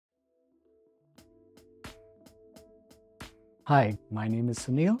Hi, my name is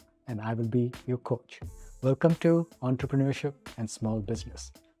Sunil and I will be your coach. Welcome to Entrepreneurship and Small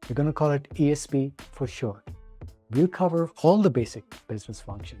Business. We're going to call it ESB for short. We'll cover all the basic business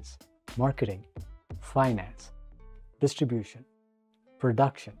functions: marketing, finance, distribution,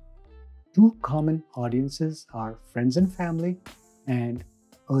 production. Two common audiences are friends and family and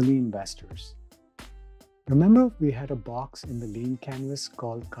early investors. Remember, we had a box in the lean canvas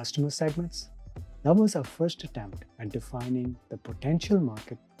called customer segments? That was our first attempt at defining the potential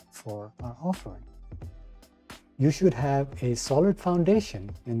market for our offering. You should have a solid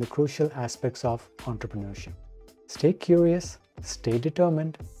foundation in the crucial aspects of entrepreneurship. Stay curious, stay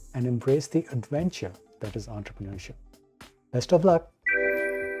determined, and embrace the adventure that is entrepreneurship. Best of luck!